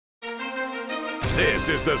This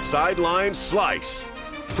is the Sideline Slice,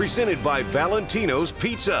 presented by Valentino's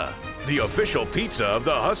Pizza, the official pizza of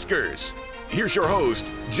the Huskers. Here's your host,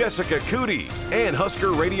 Jessica Coody, and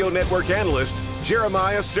Husker Radio Network analyst,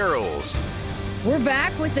 Jeremiah Sirles. We're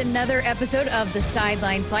back with another episode of the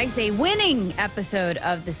Sideline Slice, a winning episode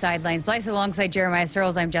of the Sideline Slice. Alongside Jeremiah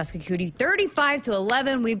Sirles, I'm Jessica Coody.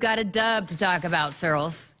 35-11, we've got a dub to talk about,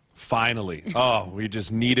 Sirles. Finally. Oh, we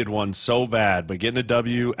just needed one so bad. But getting a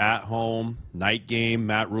W at home, night game,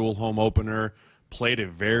 Matt Rule home opener, played a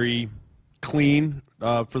very clean,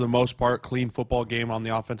 for the most part, clean football game on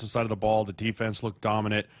the offensive side of the ball. The defense looked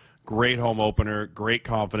dominant. Great home opener, great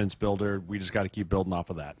confidence builder. We just got to keep building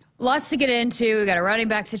off of that. Lots to get into. We got a running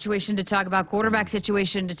back situation to talk about, quarterback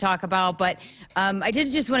situation to talk about. But I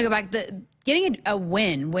did just want to go back. Getting a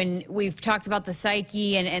win when we've talked about the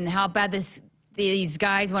psyche and how bad these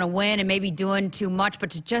guys want to win and maybe doing too much, but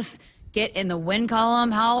to just get in the win column,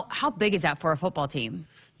 how big is that for a football team?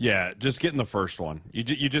 Yeah, just getting the first one. You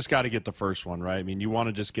just got to get the first one, right? I mean, you want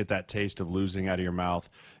to just get that taste of losing out of your mouth,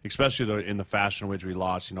 especially in the fashion in which we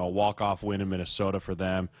lost. You know, a walk-off win in Minnesota for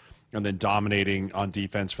them, and then dominating on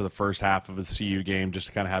defense for the first half of the CU game, just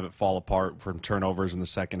to kind of have it fall apart from turnovers in the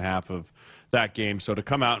second half of that game. So to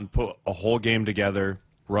come out and put a whole game together,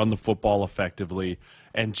 run the football effectively,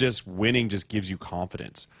 and just winning just gives you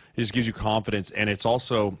confidence. It just gives you confidence, and it's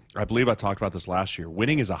also, I believe I talked about this last year,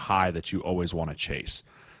 winning is a high that you always want to chase.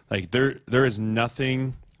 Like, there is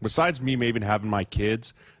nothing, besides me maybe having my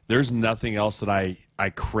kids, there's nothing else that I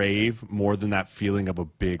crave more than that feeling of a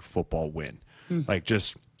big football win. Like,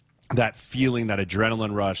 just that feeling, that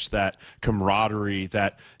adrenaline rush, that camaraderie,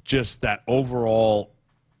 that overall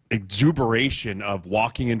exuberation of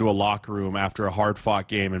walking into a locker room after a hard-fought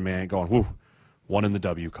game and, man, going, whoo, one in the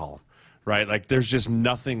W column. Right? Like, there's just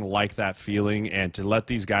nothing like that feeling, and to let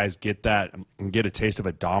these guys get that and get a taste of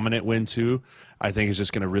a dominant win too, I think is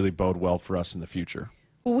just going to really bode well for us in the future.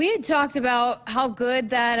 We had talked about how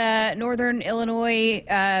good that Northern Illinois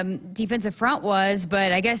defensive front was,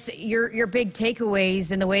 but I guess your big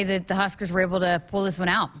takeaways in the way that the Huskers were able to pull this one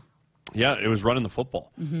out. Yeah, it was running the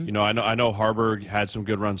football. You know, I know Haarberg had some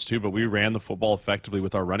good runs too, but we ran the football effectively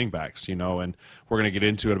with our running backs, you know, and we're going to get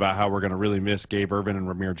into it about how we're going to really miss Gabe Irvin and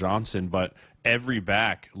Ramir Johnson, but every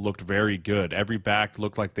back looked very good. Every back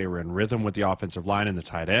looked like they were in rhythm with the offensive line and the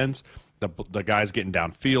tight ends. The guys getting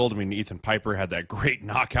downfield. I mean, Ethan Piper had that great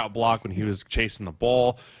knockout block when he was chasing the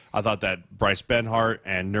ball. I thought that Bryce Benhart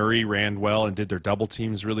and Nuri ran well and did their double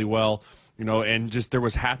teams really well, you know, and just there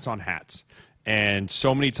was hats on hats. And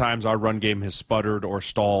so many times our run game has sputtered or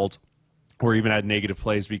stalled or even had negative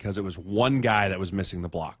plays because it was one guy that was missing the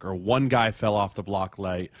block, or one guy fell off the block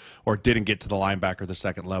late or didn't get to the linebacker the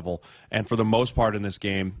second level. And for the most part in this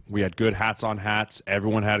game, we had good hats on hats.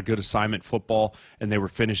 Everyone had a good assignment football, and they were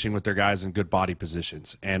finishing with their guys in good body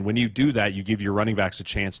positions. And when you do that, you give your running backs a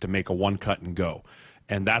chance to make a one cut and go.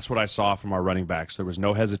 And that's what I saw from our running backs. There was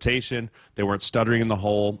no hesitation. They weren't stuttering in the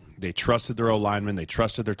hole. They trusted their O-linemen. They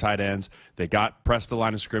trusted their tight ends. They pressed the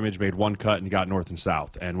line of scrimmage, made one cut, and got north and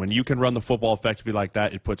south. And when you can run the football effectively like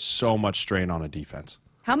that, it puts so much strain on a defense.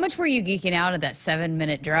 How much were you geeking out at that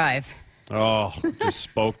 7-minute drive? Oh, just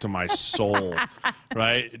spoke to my soul,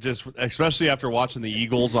 right? Just especially after watching the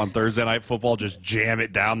Eagles on Thursday Night Football just jam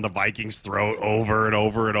it down the Vikings' throat over and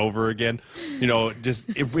over and over again. You know,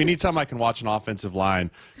 just anytime I can watch an offensive line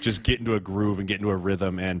just get into a groove and get into a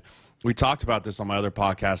rhythm. And we talked about this on my other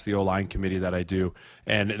podcast, the O-line committee that I do,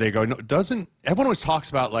 and they go, no, everyone always talks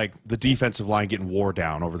about like the defensive line getting wore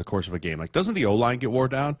down over the course of a game. Like, doesn't the O-line get wore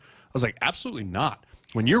down? I was like, absolutely not.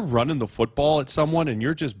 When you're running the football at someone and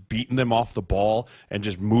you're just beating them off the ball and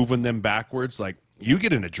just moving them backwards, like, you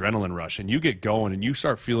get an adrenaline rush and you get going and you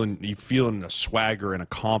start feeling a swagger and a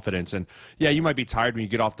confidence. And yeah, you might be tired when you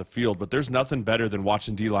get off the field, but there's nothing better than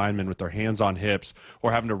watching D linemen with their hands on hips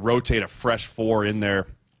or having to rotate a fresh four in there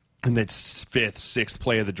in the fifth, sixth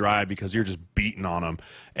play of the drive because you're just beating on them.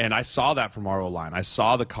 And I saw that from our O-line. I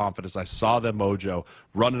saw the confidence. I saw the mojo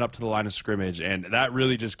running up to the line of scrimmage, and that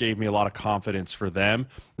really just gave me a lot of confidence for them.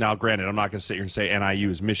 Now, granted, I'm not going to sit here and say NIU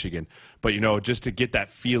is Michigan, but, you know, just to get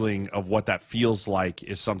that feeling of what that feels like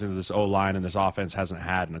is something that this O-line and this offense hasn't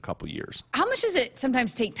had in a couple years. How much does it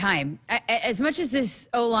sometimes take time? As much as this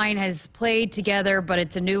O-line has played together, but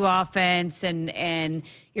it's a new offense, and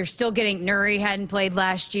you're still getting Nuri hadn't played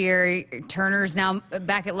last year. Turner's now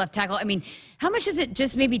back at left tackle. I mean, how much does it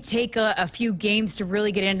just maybe take a few games to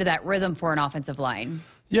really get into that rhythm for an offensive line?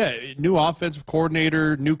 Yeah, new offensive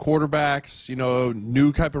coordinator, new quarterbacks, you know,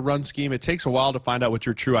 new type of run scheme. It takes a while to find out what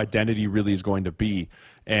your true identity really is going to be.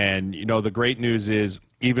 And, you know, the great news is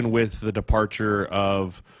even with the departure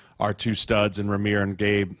of our two studs and Ramir and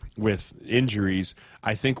Gabe with injuries,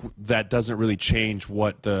 I think that doesn't really change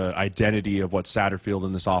what the identity of what Satterfield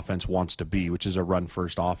and this offense wants to be, which is a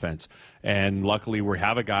run-first offense. And luckily we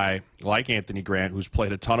have a guy like Anthony Grant who's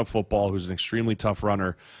played a ton of football, who's an extremely tough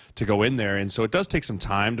runner to go in there. And so it does take some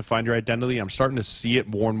time to find your identity. I'm starting to see it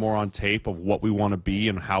more and more on tape of what we want to be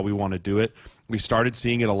and how we want to do it. We started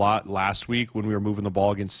seeing it a lot last week when we were moving the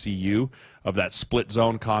ball against CU, of that split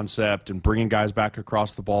zone concept and bringing guys back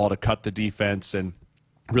across the ball to cut the defense and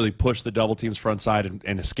really push the double teams front side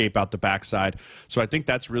and escape out the backside. So I think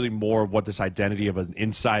that's really more of what this identity of an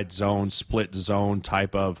inside zone, split zone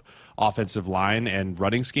type of offensive line and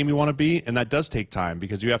running scheme you want to be. And that does take time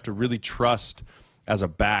because you have to really trust, as a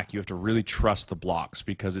back, you have to really trust the blocks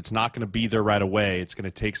because it's not going to be there right away. It's going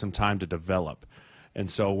to take some time to develop. And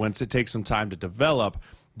so once it takes some time to develop,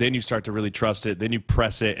 then you start to really trust it, then you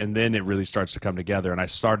press it, and then it really starts to come together. And I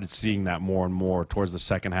started seeing that more and more towards the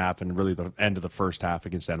second half and really the end of the first half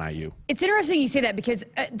against NIU. It's interesting you say that because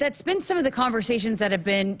that's been some of the conversations that have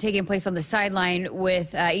been taking place on the sideline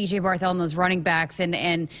with E.J. Barthel and those running backs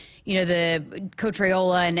and you know, the Coach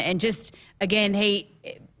Raiola and just, again, hey,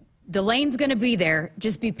 the lane's going to be there.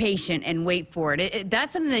 Just be patient and wait for it.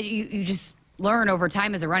 That's something that you just learn over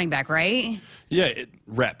time as a running back, right? Yeah,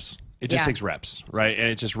 reps. It just takes reps, right? And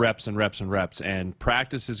it's just reps and reps and reps. And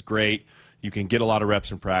practice is great. You can get a lot of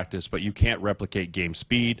reps in practice, but you can't replicate game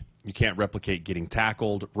speed. You can't replicate getting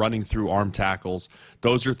tackled, running through arm tackles.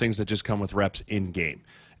 Those are things that just come with reps in game.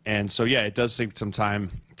 And so, yeah, it does take some time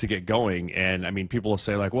to get going. And, I mean, people will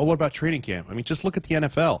say, like, well, what about training camp? I mean, just look at the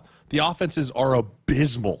NFL. The offenses are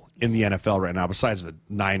abysmal in the NFL right now. Besides the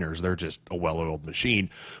Niners, they're just a well-oiled machine.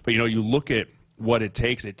 But, you know, you look at what it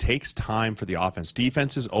takes time for the offense.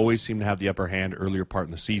 Defenses always seem to have the upper hand earlier part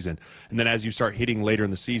in the season. And then as you start hitting later in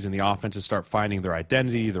the season, the offenses start finding their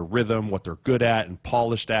identity, their rhythm, what they're good at and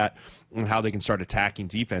polished at, and how they can start attacking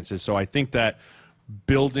defenses. So I think that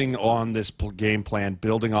building on this game plan,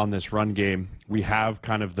 building on this run game, we have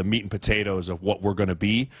kind of the meat and potatoes of what we're going to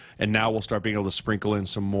be. And now we'll start being able to sprinkle in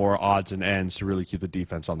some more odds and ends to really keep the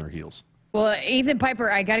defense on their heels. Well, Ethan Piper,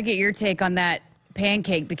 I got to get your take on that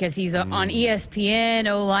pancake because he's on ESPN.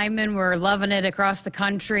 linemen were loving it across the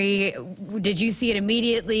country. Did you see it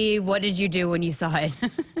immediately? What did you do when you saw it?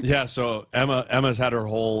 Yeah, so Emma's had her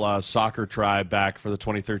whole soccer tribe back for the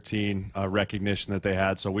 2013 recognition that they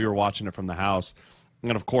had. So we were watching it from the house.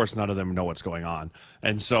 And, of course, none of them know what's going on.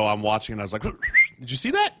 And so I'm watching, and I was like, did you see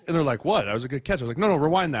that? And they're like, what? That was a good catch. I was like, no,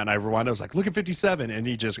 rewind that. And I rewind. I was like, look at 57. And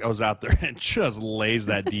he just goes out there and just lays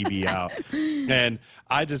that DB out. And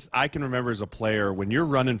I can remember as a player, when you're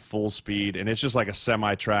running full speed, and it's just like a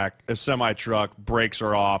semi-truck, brakes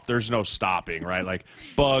are off, there's no stopping, right? Like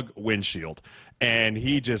bug windshield. And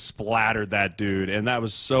he just splattered that dude, and that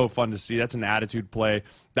was so fun to see. That's an attitude play.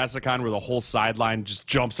 That's the kind where the whole sideline just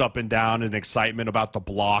jumps up and down in excitement about the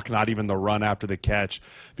block, not even the run after the catch,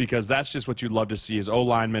 because that's just what you love to see is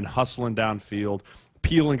O-linemen hustling downfield,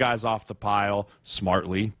 peeling guys off the pile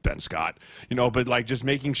smartly, Ben Scott, you know, but like just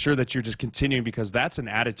making sure that you're just continuing because that's an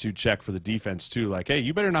attitude check for the defense too. Like, hey,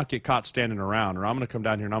 you better not get caught standing around or I'm going to come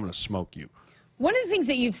down here and I'm going to smoke you. One of the things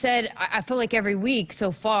that you've said, I feel like every week so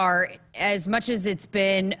far, as much as it's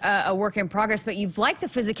been a work in progress, but you've liked the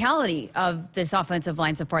physicality of this offensive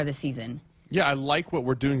line so far this season. Yeah, I like what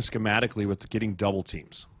we're doing schematically with getting double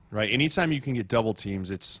teams, right? Anytime you can get double teams,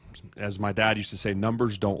 it's, as my dad used to say,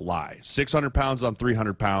 numbers don't lie. 600 pounds on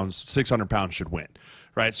 300 pounds, 600 pounds should win,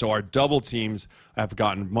 right? So our double teams have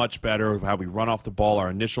gotten much better with how we run off the ball, our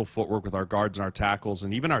initial footwork with our guards and our tackles,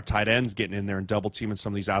 and even our tight ends getting in there and double teaming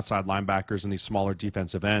some of these outside linebackers and these smaller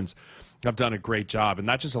defensive ends have done a great job, and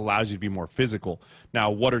that just allows you to be more physical.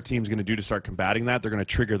 Now, what are teams going to do to start combating that? They're going to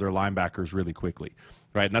trigger their linebackers really quickly,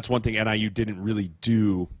 right? And that's one thing NIU didn't really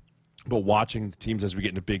do, but watching the teams as we get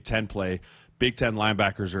into Big Ten play, Big Ten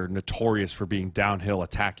linebackers are notorious for being downhill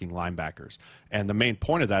attacking linebackers. And the main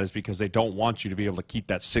point of that is because they don't want you to be able to keep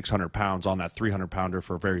that 600 pounds on that 300-pounder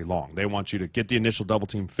for very long. They want you to get the initial double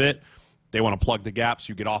team fit. They want to plug the gaps.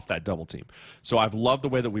 You get off that double team. So I've loved the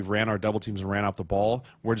way that we've ran our double teams and ran off the ball.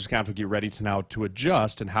 We're just going to have to get ready to now to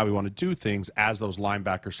adjust and how we want to do things as those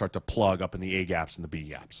linebackers start to plug up in the A gaps and the B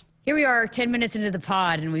gaps. Here we are 10 minutes into the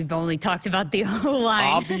pod, and we've only talked about the O-line.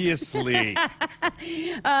 Obviously.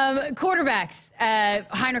 Quarterbacks,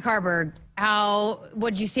 Heinrich Haarberg,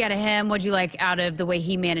 what did you see out of him? What did you like out of the way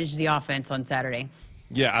he managed the offense on Saturday?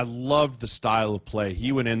 Yeah, I loved the style of play.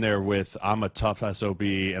 He went in there with, I'm a tough SOB,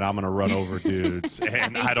 and I'm going to run over dudes.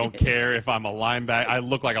 And I don't care if I'm a linebacker. I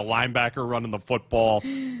look like a linebacker running the football,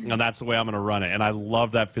 and that's the way I'm going to run it. And I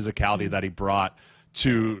love that physicality that he brought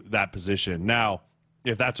to that position. Now,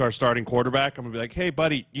 if that's our starting quarterback, I'm going to be like, hey,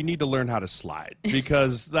 buddy, you need to learn how to slide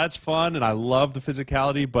because that's fun, and I love the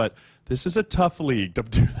physicality, but this is a tough league to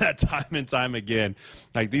do that time and time again.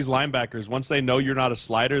 Like these linebackers, once they know you're not a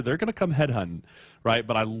slider, they're going to come headhunting, right?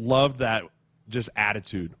 But I love that just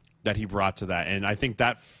attitude that he brought to that, and I think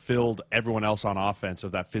that filled everyone else on offense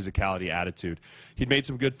of that physicality attitude. He'd made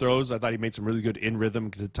some good throws. I thought he made some really good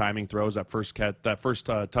in-rhythm timing throws. That first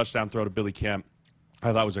touchdown throw to Billy Kemp,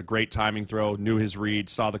 I thought was a great timing throw, knew his read,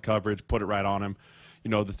 saw the coverage, put it right on him. You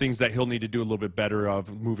know, the things that he'll need to do a little bit better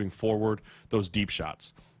of moving forward, those deep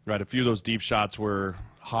shots, right? A few of those deep shots were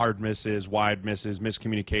hard misses, wide misses,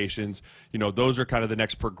 miscommunications. You know, those are kind of the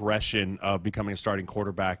next progression of becoming a starting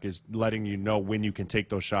quarterback is letting you know when you can take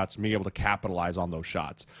those shots and being able to capitalize on those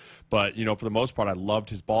shots. But, you know, for the most part, I loved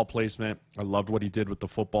his ball placement. I loved what he did with the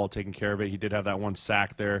football, taking care of it. He did have that one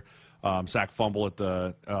sack there, sack fumble at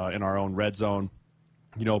the in our own red zone.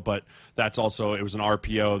 You know, but that's also, it was an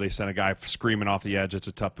RPO. They sent a guy screaming off the edge. It's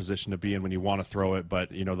a tough position to be in when you want to throw it,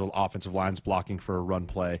 but, you know, the offensive line's blocking for a run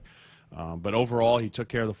play. But overall, he took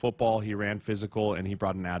care of the football. He ran physical, and he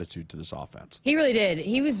brought an attitude to this offense. He really did.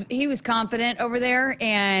 He was confident over there,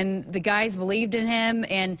 and the guys believed in him.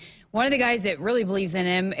 And one of the guys that really believes in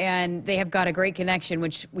him, and they have got a great connection,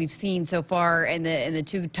 which we've seen so far in the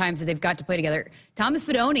 2 times that they've got to play together. Thomas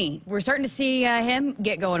Fidone, we're starting to see him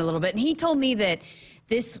get going a little bit. And he told me that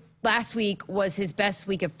this last week was his best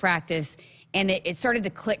week of practice, and it started to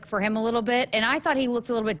click for him a little bit. And I thought he looked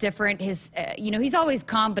a little bit different. His, you know, he's always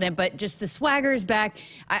confident, but just the swagger is back.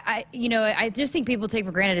 I just think people take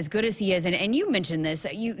for granted as good as he is. And you mentioned this.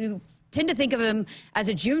 You tend to think of him as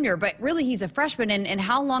a junior, but really he's a freshman. And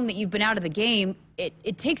how long that you've been out of the game,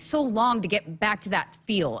 it takes so long to get back to that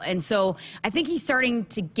feel. And so I think he's starting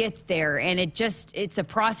to get there, and it's a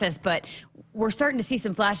process, but we're starting to see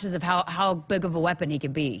some flashes of how big of a weapon he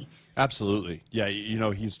could be. Absolutely. Yeah, you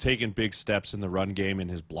know, he's taken big steps in the run game and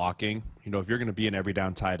his blocking. You know, if you're going to be an every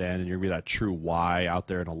down tight end and you're going to be that true Y out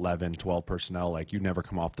there in 11, 12 personnel, like you never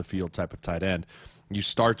come off the field type of tight end, you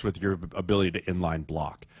starts with your ability to inline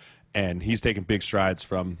block. And he's taken big strides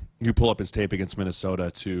from you pull up his tape against Minnesota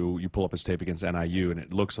to you pull up his tape against NIU, and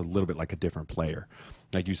it looks a little bit like a different player.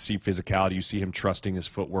 Like you see physicality, you see him trusting his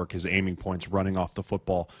footwork, his aiming points, running off the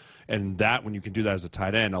football. And that, when you can do that as a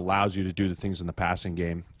tight end, allows you to do the things in the passing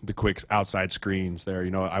game, the quick outside screens there.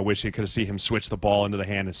 You know, I wish you could have seen him switch the ball into the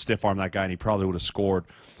hand and stiff arm that guy, and he probably would have scored.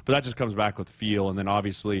 But that just comes back with feel. And then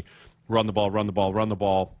obviously run the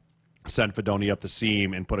ball, send Fidone up the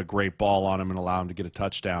seam and put a great ball on him and allow him to get a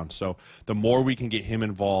touchdown. So the more we can get him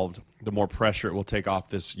involved, the more pressure it will take off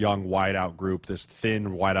this young wideout group, this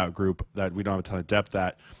thin wideout group that we don't have a ton of depth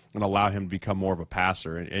at, and allow him to become more of a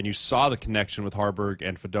passer. And you saw the connection with Haarberg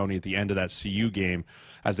and Fidone at the end of that CU game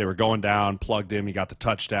as they were going down, plugged him, he got the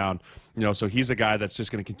touchdown. You know, so he's a guy that's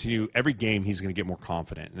just going to continue. Every game he's going to get more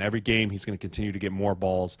confident. And every game he's going to continue to get more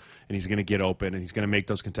balls, and he's going to get open, and he's going to make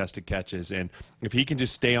those contested catches. And if he can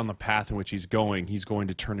just stay on the path in which he's going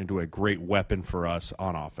to turn into a great weapon for us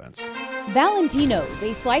on offense. Valentino's,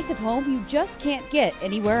 a slice of home you just can't get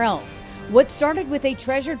anywhere else. What started with a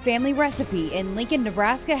treasured family recipe in Lincoln,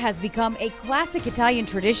 Nebraska has become a classic Italian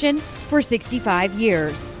tradition for 65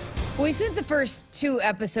 years. Well, we spent the first 2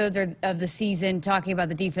 episodes of the season talking about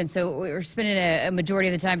the defense, so we're spending a majority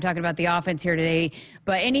of the time talking about the offense here today.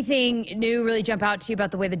 But anything new really jump out to you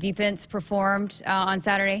about the way the defense performed on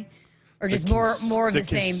Saturday? Or just more of the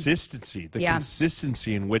same?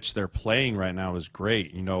 Consistency in which they're playing right now is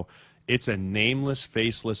great. You know, it's a nameless,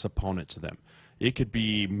 faceless opponent to them. It could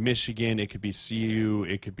be Michigan, it could be CU,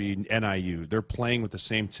 it could be NIU. They're playing with the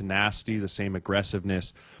same tenacity, the same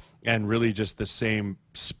aggressiveness, and really just the same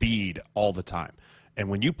speed all the time. And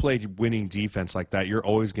when you play winning defense like that, you're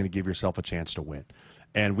always going to give yourself a chance to win.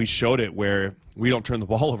 And we showed it where we don't turn the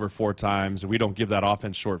ball over 4 times and we don't give that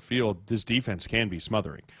offense short field. This defense can be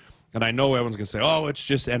smothering. And I know everyone's going to say, oh, it's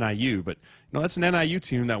just NIU. But, you know, that's an NIU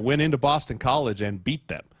team that went into Boston College and beat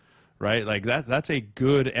them, right? Like, that's a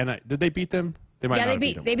good – did they beat them? They might not have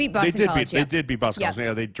beat them. They beat Boston College. They did beat Boston College.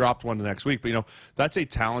 Yeah, they dropped one the next week. But, you know, that's a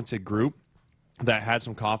talented group that had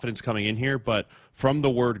some confidence coming in here. But from the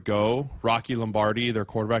word go, Rocky Lombardi, their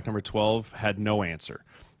quarterback, number 12, had no answer.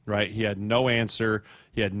 Right? He had no answer.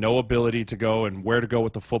 He had no ability to go and where to go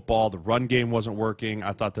with the football. The run game wasn't working.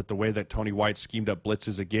 I thought that the way that Tony White schemed up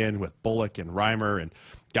blitzes again with Bullock and Reimer and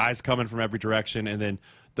guys coming from every direction, and then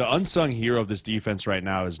The unsung hero of this defense right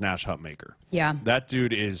now is Nash Hutmaker. Yeah. That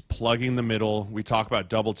dude is plugging the middle. We talk about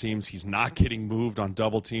double teams. He's not getting moved on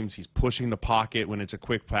double teams. He's pushing the pocket when it's a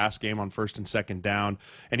quick pass game on first and second down,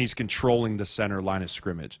 and he's controlling the center line of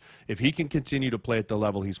scrimmage. If he can continue to play at the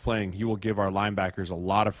level he's playing, he will give our linebackers a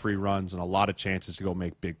lot of free runs and a lot of chances to go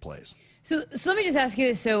make big plays. So let me just ask you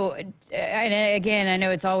this. So, and again, I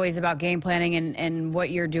know it's always about game planning and what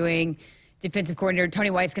you're doing. Defensive coordinator Tony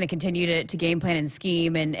White's going to continue to game plan and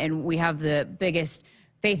scheme, and we have the biggest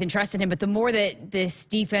faith and trust in him. But the more that this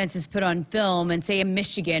defense is put on film, and say in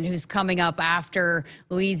Michigan, who's coming up after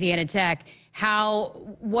Louisiana Tech,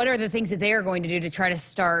 what are the things that they are going to do to try to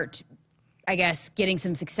start, I guess, getting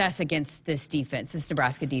some success against this defense, this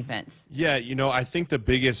Nebraska defense? Yeah, I think the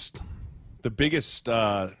biggest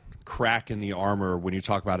crack in the armor when you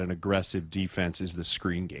talk about an aggressive defense is the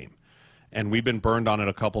screen game. And we've been burned on it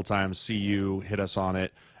a couple times. CU hit us on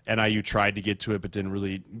it. NIU tried to get to it but didn't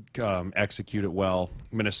really execute it well.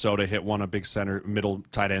 Minnesota hit one, a big middle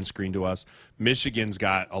tight end screen to us. Michigan's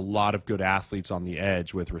got a lot of good athletes on the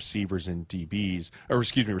edge with receivers and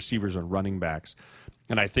receivers and running backs.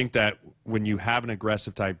 And I think that when you have an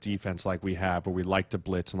aggressive type defense like we have, where we like to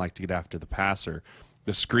blitz and like to get after the passer,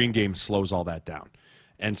 the screen game slows all that down.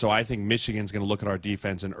 And so I think Michigan's going to look at our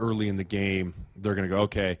defense, and early in the game, they're going to go,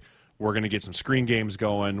 okay, we're going to get some screen games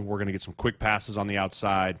going. We're going to get some quick passes on the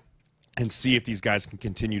outside and see if these guys can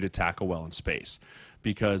continue to tackle well in space.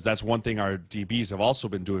 Because that's one thing our DBs have also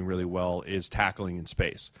been doing really well is tackling in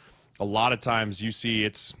space. A lot of times you see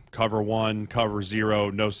it's cover 1, cover 0,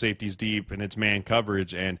 no safeties deep, and it's man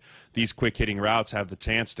coverage. And these quick-hitting routes have the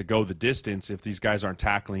chance to go the distance if these guys aren't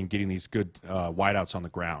tackling, getting these good wideouts on the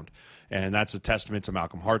ground. And that's a testament to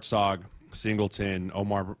Malcolm Hartzog, Singleton,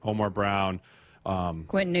 Omar Brown,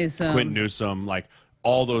 Quentin Newsome, like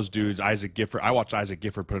all those dudes. Isaac Gifford. I watched Isaac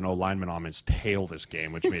Gifford put an old lineman on his tail this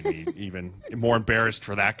game, which made me even more embarrassed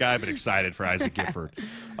for that guy, but excited for Isaac Gifford.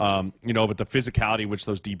 But the physicality which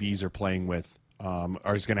those DBs are playing with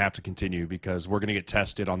is going to have to continue, because we're going to get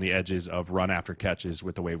tested on the edges of run after catches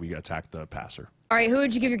with the way we attack the passer. All right, who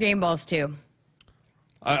would you give your game balls to?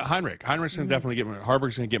 Heinrich. Heinrich's going to definitely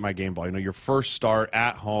Haarberg's going to get my game ball. Your first start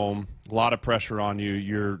at home, a lot of pressure on you.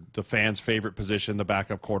 You're the fans' favorite position, the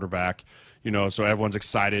backup quarterback. So everyone's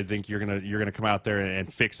excited. Think you're gonna come out there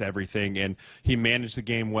and fix everything. And he managed the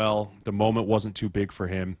game well. The moment wasn't too big for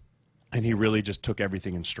him, and he really just took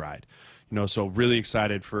everything in stride. So really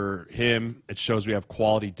excited for him. It shows we have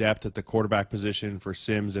quality depth at the quarterback position for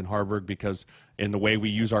Sims and Haarberg, because in the way we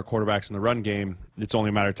use our quarterbacks in the run game, it's only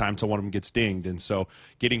a matter of time until one of them gets dinged. And so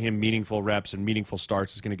getting him meaningful reps and meaningful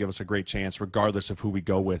starts is going to give us a great chance, regardless of who we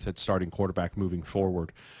go with at starting quarterback moving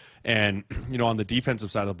forward. And, on the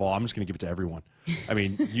defensive side of the ball, I'm just going to give it to everyone. I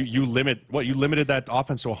mean, you limited that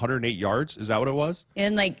offense to 108 yards? Is that what it was?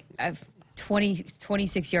 And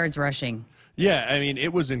 26 yards rushing. Yeah, I mean,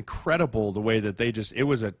 it was incredible the way that it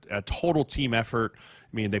was a total team effort.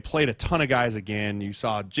 I mean, they played a ton of guys again. You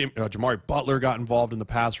saw Jamari Butler got involved in the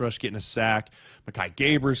pass rush, getting a sack. Mekhi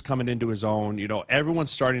Gaber's coming into his own.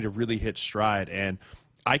 Everyone's starting to really hit stride. And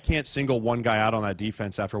I can't single one guy out on that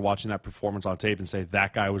defense after watching that performance on tape and say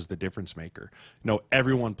that guy was the difference maker.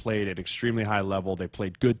 Everyone played at extremely high level. They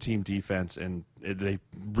played good team defense, and they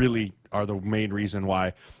really are the main reason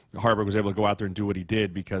why Haarberg was able to go out there and do what he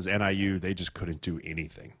did, because NIU, they just couldn't do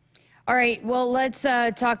anything. All right, well, let's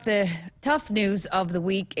talk. The tough news of the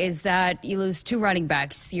week is that you lose 2 running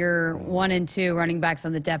backs. Your 1 and 2 running backs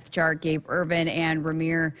on the depth chart, Gabe Ervin and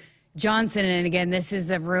Ramir Johnson. And again, this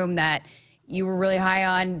is a room that you were really high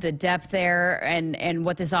on, the depth there and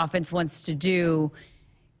what this offense wants to do.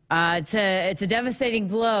 It's a devastating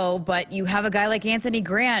blow, but you have a guy like Anthony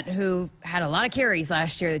Grant who had a lot of carries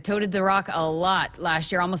last year. They toted the rock a lot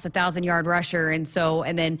last year, almost 1,000-yard rusher. And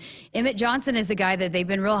then Emmett Johnson is a guy that they've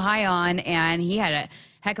been real high on, and he had a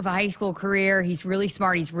heck of a high school career. He's really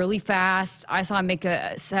smart. He's really fast. I saw him make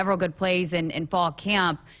several good plays in fall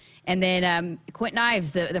camp. And then Quentin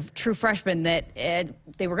Ives, the true freshman that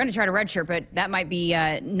they were going to try to redshirt, but that might be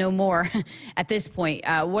no more at this point.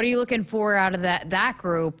 What are you looking for out of that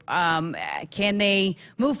group? Can they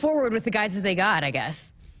move forward with the guys that they got, I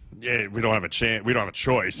guess? Yeah, we don't have a chance. We don't have a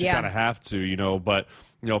choice. You kind of have to, But,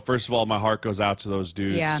 first of all, my heart goes out to those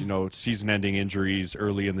dudes. Yeah. Season-ending injuries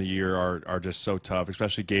early in the year are just so tough,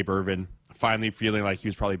 especially Gabe Ervin finally feeling like he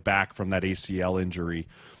was probably back from that ACL injury.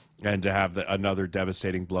 And to have another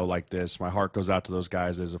devastating blow like this, my heart goes out to those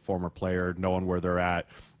guys as a former player, knowing where they're at.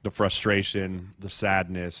 the frustration, the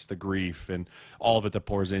sadness, the grief, and all of it that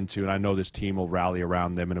pours into. And I know this team will rally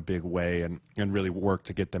around them in a big way and really work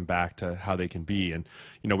to get them back to how they can be. And,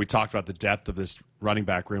 we talked about the depth of this running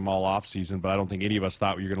back room all offseason, but I don't think any of us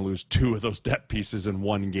thought we were going to lose 2 of those depth pieces in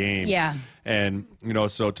one game. Yeah. And,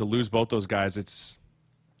 so to lose both those guys, it's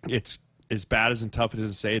as bad as and tough it is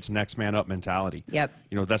to say, it's next man up mentality. Yep.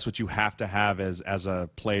 That's what you have to have as a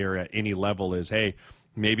player at any level is, hey,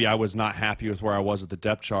 maybe I was not happy with where I was at the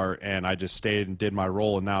depth chart, and I just stayed and did my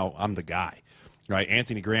role, and now I'm the guy, right?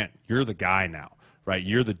 Anthony Grant, you're the guy now, right?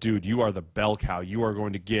 You're the dude. You are the bell cow. You are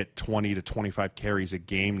going to get 20 to 25 carries a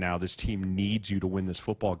game now. This team needs you to win this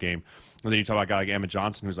football game. And then you talk about a guy like Emmett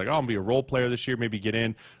Johnson, who's like, oh, I'm going to be a role player this year, maybe get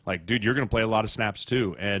in. Like, dude, you're going to play a lot of snaps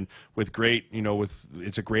too. And with great,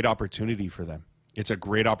 it's a great opportunity for them. It's a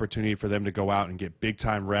great opportunity for them to go out and get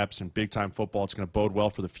big-time reps and big-time football. It's going to bode well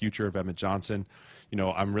for the future of Emmett Johnson.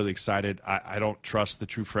 I'm really excited. I don't trust the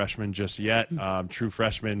true freshmen just yet. True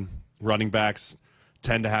freshmen running backs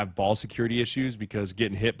tend to have ball security issues because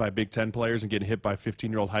getting hit by Big Ten players and getting hit by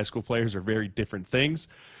 15-year-old high school players are very different things.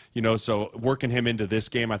 So working him into this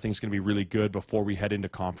game I think is going to be really good before we head into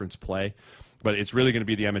conference play. But it's really going to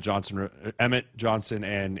be the Emmett Johnson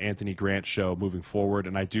and Anthony Grant show moving forward.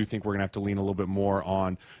 And I do think we're going to have to lean a little bit more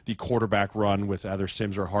on the quarterback run with either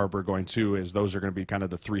Sims or Haarberg going too, as those are going to be kind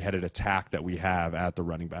of the three-headed attack that we have at the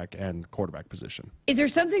running back and quarterback position. Is there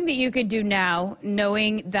something that you could do now,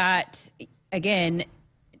 knowing that, again,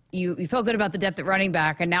 you felt good about the depth at running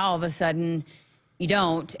back, and now all of a sudden you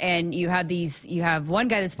don't, and you have one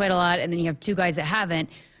guy that's played a lot, and then you have 2 guys that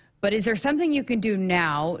haven't. But is there something you can do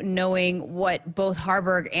now, knowing what both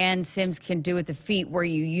Haarberg and Sims can do at the feet, where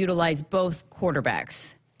you utilize both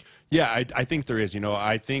quarterbacks? Yeah, I think there is.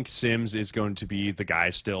 I think Sims is going to be the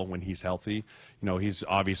guy still when he's healthy. He's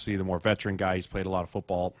obviously the more veteran guy. He's played a lot of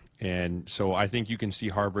football. And so I think you can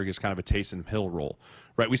see Haarberg as kind of a Taysom Hill role,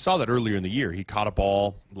 right? We saw that earlier in the year. He caught a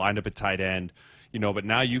ball, lined up at tight end, but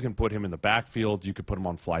now you can put him in the backfield. You can put him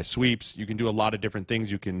on fly sweeps. You can do a lot of different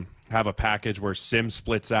things. You can have a package where Sims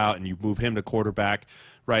splits out and you move him to quarterback,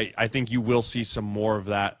 right? I think you will see some more of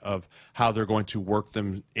that, of how they're going to work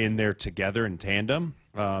them in there together in tandem.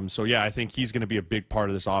 I think he's going to be a big part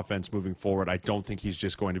of this offense moving forward. I don't think he's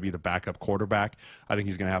just going to be the backup quarterback. I think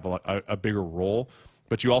he's going to have a bigger role.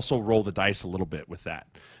 But you also roll the dice a little bit with that.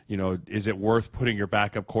 Is it worth putting your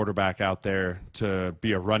backup quarterback out there to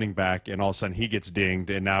be a running back, and all of a sudden he gets dinged,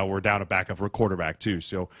 and now we're down a backup quarterback too?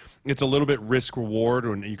 So it's a little bit risk-reward,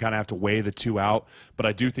 and you kind of have to weigh the two out. But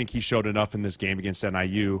I do think he showed enough in this game against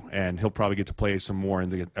NIU, and he'll probably get to play some more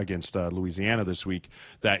against Louisiana this week,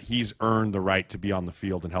 that he's earned the right to be on the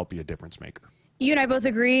field and help be a difference maker. You and I both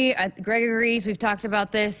agree. Greg agrees. We've talked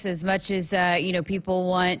about this as much as, people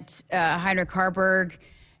want Heinrich Haarberg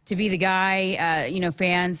to be the guy,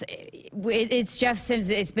 fans. It's Jeff Sims.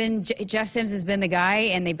 Jeff Sims has been the guy,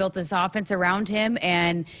 and they built this offense around him,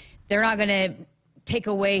 and they're not going to take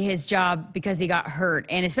away his job because he got hurt.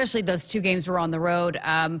 And especially those 2 games were on the road.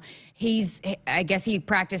 I guess he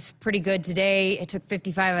practiced pretty good today. It took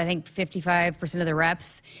 55% of the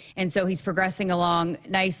reps. And so he's progressing along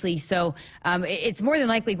nicely. So it's more than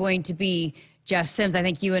likely going to be Jeff Sims. I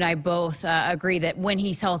think you and I both agree that when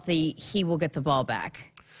he's healthy, he will get the ball back.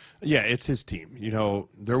 Yeah, it's his team.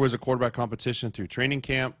 There was a quarterback competition through training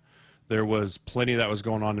camp. There was plenty that was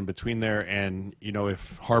going on in between there. And,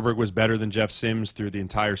 if Haarberg was better than Jeff Sims through the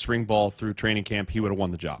entire spring ball through training camp, he would have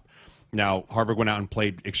won the job. Now, Haarberg went out and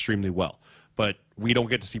played extremely well. But we don't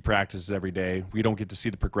get to see practices every day. We don't get to see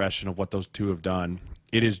the progression of what those two have done.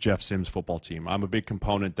 It is Jeff Sims' football team. I'm a big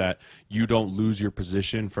component that you don't lose your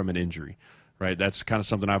position from an injury. Right, that's kind of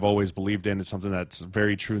something I've always believed in. It's something that's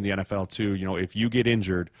very true in the NFL too. If you get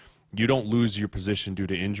injured, you don't lose your position due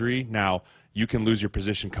to injury. Now, you can lose your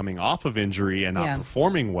position coming off of injury and not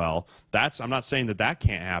performing well. I'm not saying that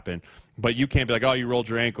can't happen, but you can't be like, oh, you rolled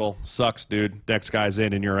your ankle, sucks, dude. Next guy's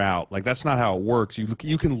in and you're out. Like, that's not how it works.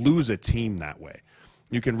 You can lose a team that way.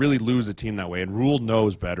 You can really lose a team that way. And Rule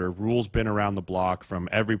knows better. Rule's been around the block from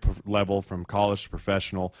every level, from college to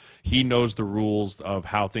professional. He knows the rules of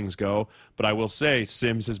how things go. But I will say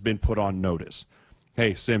Sims has been put on notice.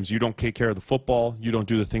 Hey, Sims, you don't take care of the football. You don't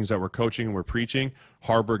do the things that we're coaching and we're preaching.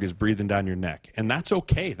 Haarberg is breathing down your neck. And that's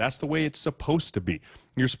okay. That's the way it's supposed to be.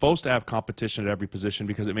 You're supposed to have competition at every position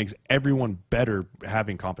because it makes everyone better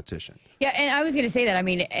having competition. Yeah, and I was going to say that. I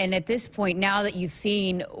mean, and at this point, now that you've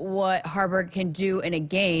seen what Haarberg can do in a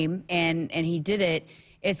game, and he did it,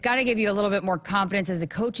 it's got to give you a little bit more confidence as a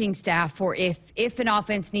coaching staff for if an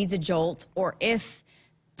offense needs a jolt, or if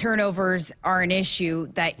turnovers are an issue,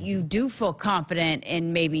 that you do feel confident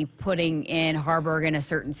in maybe putting in Haarberg in a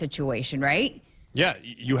certain situation, right? Yeah,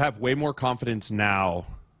 you have way more confidence now.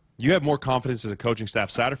 You have more confidence as a coaching staff.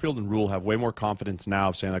 Satterfield and Rule have way more confidence now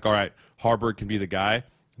of saying, like, all right, Haarberg can be the guy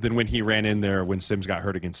than when he ran in there when Sims got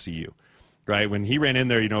hurt against CU. Right? When he ran in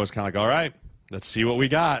there, it's kind of like, all right, let's see what we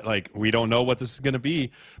got. Like, we don't know what this is going to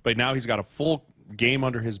be. But now he's got a full game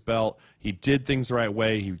under his belt. He did things the right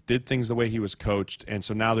way. He did things the way he was coached. And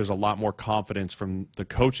so now there's a lot more confidence from the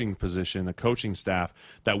coaching position, the coaching staff,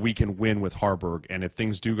 that we can win with Haarberg. And if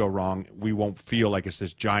things do go wrong, we won't feel like it's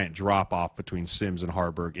this giant drop-off between Sims and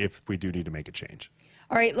Haarberg if we do need to make a change.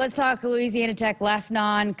 All right, let's talk Louisiana Tech, last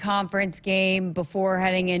non-conference game before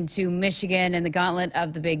heading into Michigan and the gauntlet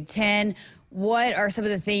of the Big Ten. What are some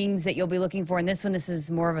of the things that you'll be looking for in this one? This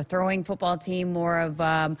is more of a throwing football team, more of,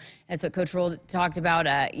 that's what Coach Rule talked about,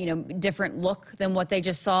 different look than what they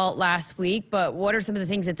just saw last week. But what are some of the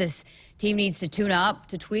things that this team needs to tune up,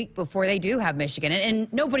 to tweak before they do have Michigan?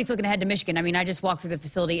 And nobody's looking ahead to Michigan. I mean, I just walked through the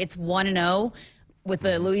facility. It's 1-0 with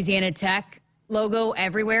the Louisiana Tech logo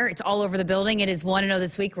everywhere. It's all over the building. It is 1-0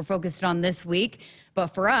 this week. We're focused on this week. But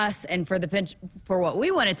for us and for what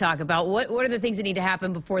we want to talk about, what are the things that need to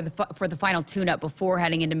happen for the final tune-up before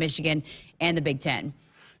heading into Michigan and the Big Ten?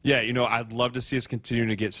 Yeah, I'd love to see us continuing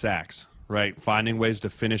to get sacks, right? Finding ways to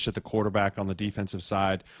finish at the quarterback on the defensive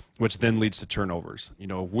side, which then leads to turnovers.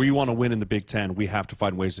 If we want to win in the Big Ten, we have to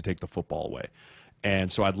find ways to take the football away. And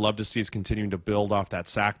so I'd love to see us continuing to build off that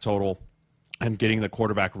sack total and getting the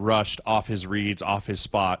quarterback rushed off his reads, off his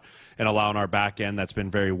spot, and allowing our back end that's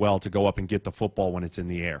been very well to go up and get the football when it's in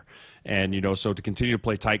the air. And, so to continue to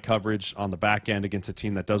play tight coverage on the back end against a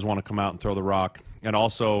team that does want to come out and throw the rock. And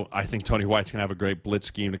also, I think Tony White's going to have a great blitz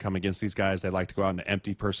scheme to come against these guys. They like to go out into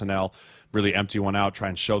empty personnel, really empty one out, try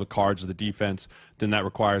and show the cards of the defense. Then that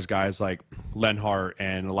requires guys like Lenhart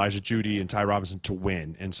and Elijah Judy and Ty Robinson to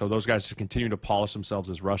win. And so those guys to continue to polish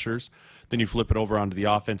themselves as rushers. Then you flip it over onto the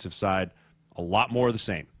offensive side. A lot more of the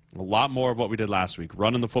same. A lot more of what we did last week.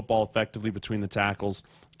 Running the football effectively between the tackles,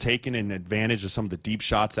 taking an advantage of some of the deep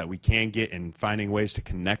shots that we can get and finding ways to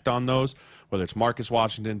connect on those, whether it's Marcus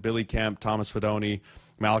Washington, Billy Kemp, Thomas Fidone,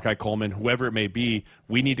 Malachi Coleman, whoever it may be.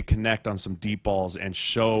 We need to connect on some deep balls and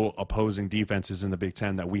show opposing defenses in the Big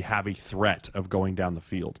Ten that we have a threat of going down the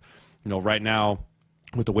field. Right now,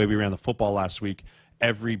 with the way we ran the football last week,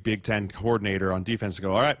 every Big Ten coordinator on defense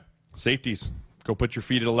go, all right, safeties, go put your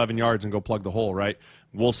feet at 11 yards and go plug the hole, right?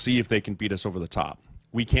 We'll see if they can beat us over the top.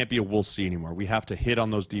 We can't be a we'll see anymore. We have to hit on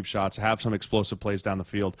those deep shots, have some explosive plays down the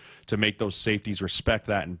field to make those safeties respect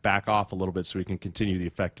that and back off a little bit so we can continue the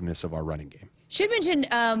effectiveness of our running game. Should mention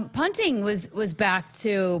punting was back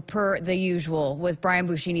to per the usual with Brian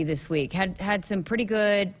Buschini this week. Had some pretty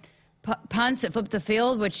good punts that flipped the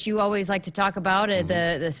field, which you always like to talk about,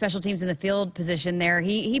 the special teams in the field position there.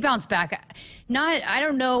 He bounced back. I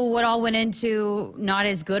don't know what all went into not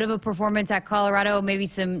as good of a performance at Colorado, maybe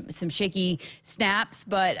some shaky snaps,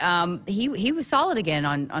 but he was solid again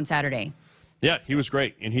on Saturday. Yeah, he was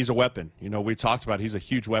great, and he's a weapon. We talked about he's a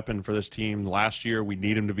huge weapon for this team last year. We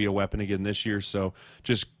need him to be a weapon again this year, so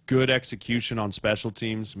just good execution on special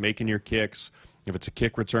teams, making your kicks. If it's a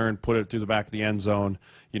kick return, put it through the back of the end zone.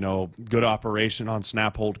 Good operation on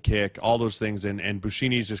snap, hold, kick, all those things. And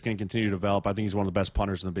Buschini's just going to continue to develop. I think he's one of the best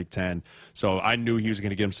punters in the Big Ten. So I knew he was going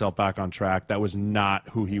to get himself back on track. That was not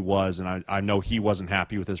who he was, and I know he wasn't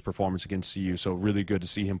happy with his performance against CU. So really good to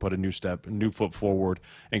see him put a new foot forward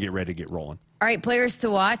and get ready to get rolling. All right, players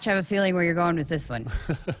to watch. I have a feeling where you're going with this one.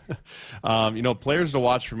 Players to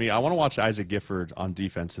watch for me, I want to watch Isaac Gifford on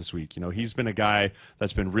defense this week. He's been a guy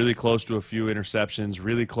that's been really close to a few interceptions,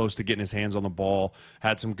 really close to getting his hands on the ball,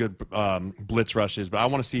 had some good blitz rushes, but I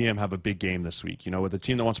want to see him have a big game this week. With a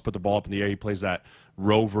team that wants to put the ball up in the air, he plays that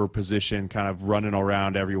rover position, kind of running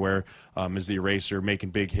around everywhere as the eraser,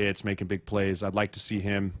 making big hits, making big plays. I'd like to see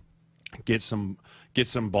him get some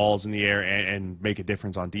balls in the air and make a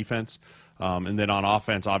difference on defense. And then on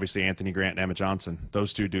offense, obviously, Anthony Grant and Emma Johnson.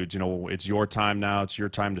 Those two dudes, it's your time now. It's your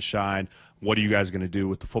time to shine. What are you guys going to do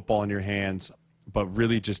with the football in your hands? But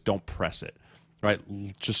really just don't press it, right?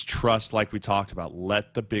 Just trust, like we talked about.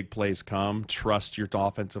 Let the big plays come. Trust your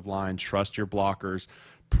offensive line. Trust your blockers.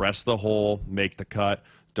 Press the hole. Make the cut.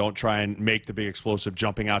 Don't try and make the big explosive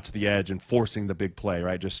jumping out to the edge and forcing the big play,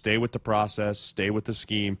 right? Just stay with the process, stay with the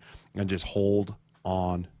scheme, and just hold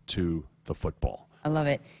on to the football. I love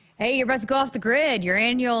it. Hey, you're about to go off the grid, your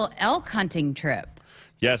annual elk hunting trip.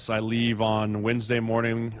 Yes, I leave on Wednesday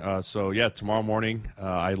morning. Tomorrow morning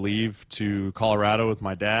I leave to Colorado with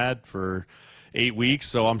my dad for 8 weeks.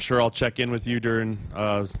 So I'm sure I'll check in with you during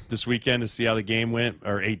this weekend to see how the game went.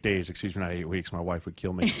 Or 8 days, excuse me, not 8 weeks. My wife would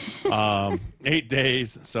kill me. 8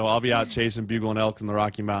 days. So I'll be out chasing bugle and elk in the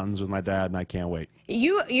Rocky Mountains with my dad, and I can't wait.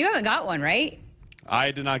 You haven't got one, right?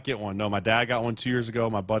 I did not get one. No, my dad got one 2 years ago.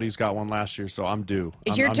 My buddies got one last year, so I'm due.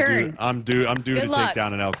 It's your turn. I'm due Good to luck. take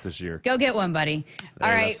down an elk this year. Go get one, buddy. All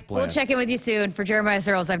That's right, the plan. we'll check in with you soon. For Jeremiah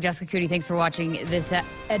Sirles, I'm Jessica Coody. Thanks for watching this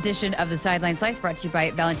edition of the Sideline Slice, brought to you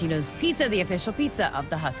by Valentino's Pizza, the official pizza of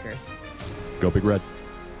the Huskers. Go Big Red.